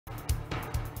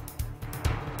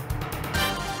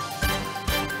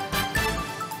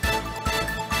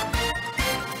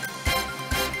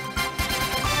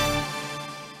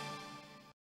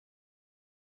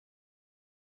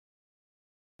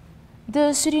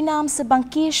De Surinaamse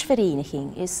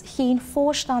Bankiersvereniging is geen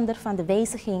voorstander van de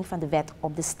wijziging van de wet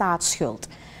op de staatsschuld.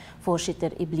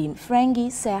 Voorzitter Iblin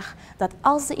Frangi zegt dat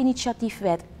als de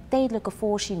initiatiefwet tijdelijke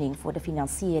voorziening voor de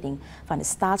financiering van de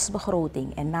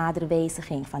staatsbegroting en nadere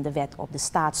wijziging van de wet op de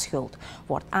staatsschuld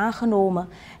wordt aangenomen,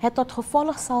 het tot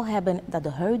gevolg zal hebben dat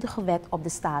de huidige wet op de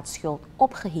staatsschuld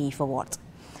opgeheven wordt.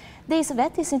 Deze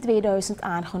wet is in 2000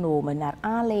 aangenomen naar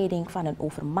aanleiding van een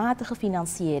overmatige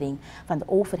financiering van de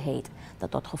overheid,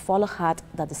 dat tot gevolg had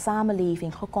dat de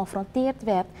samenleving geconfronteerd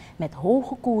werd met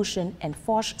hoge koersen en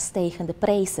fors stijgende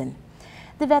prijzen.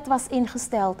 De wet was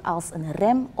ingesteld als een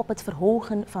rem op het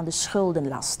verhogen van de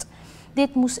schuldenlast.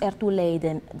 Dit moest ertoe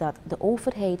leiden dat de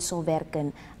overheid zou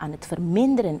werken aan het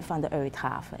verminderen van de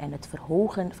uitgaven en het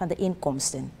verhogen van de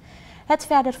inkomsten. Het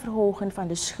verder verhogen van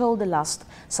de schuldenlast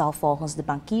zal volgens de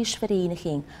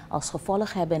Bankiersvereniging als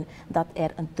gevolg hebben dat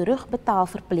er een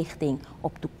terugbetaalverplichting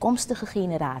op toekomstige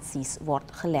generaties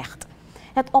wordt gelegd.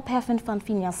 Het opheffen van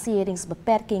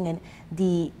financieringsbeperkingen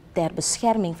die ter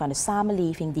bescherming van de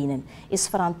samenleving dienen is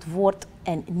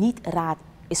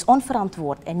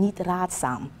onverantwoord en niet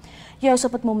raadzaam. Juist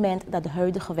op het moment dat de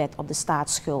huidige wet op de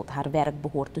staatsschuld haar werk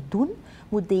behoort te doen,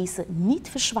 moet deze niet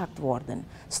verzwakt worden,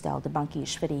 stelt de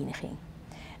Bankiersvereniging.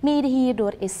 Mede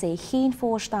hierdoor is zij geen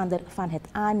voorstander van het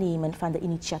aannemen van de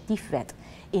initiatiefwet,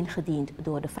 ingediend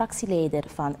door de fractieleider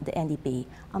van de NDP,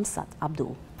 Amsat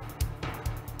Abdul.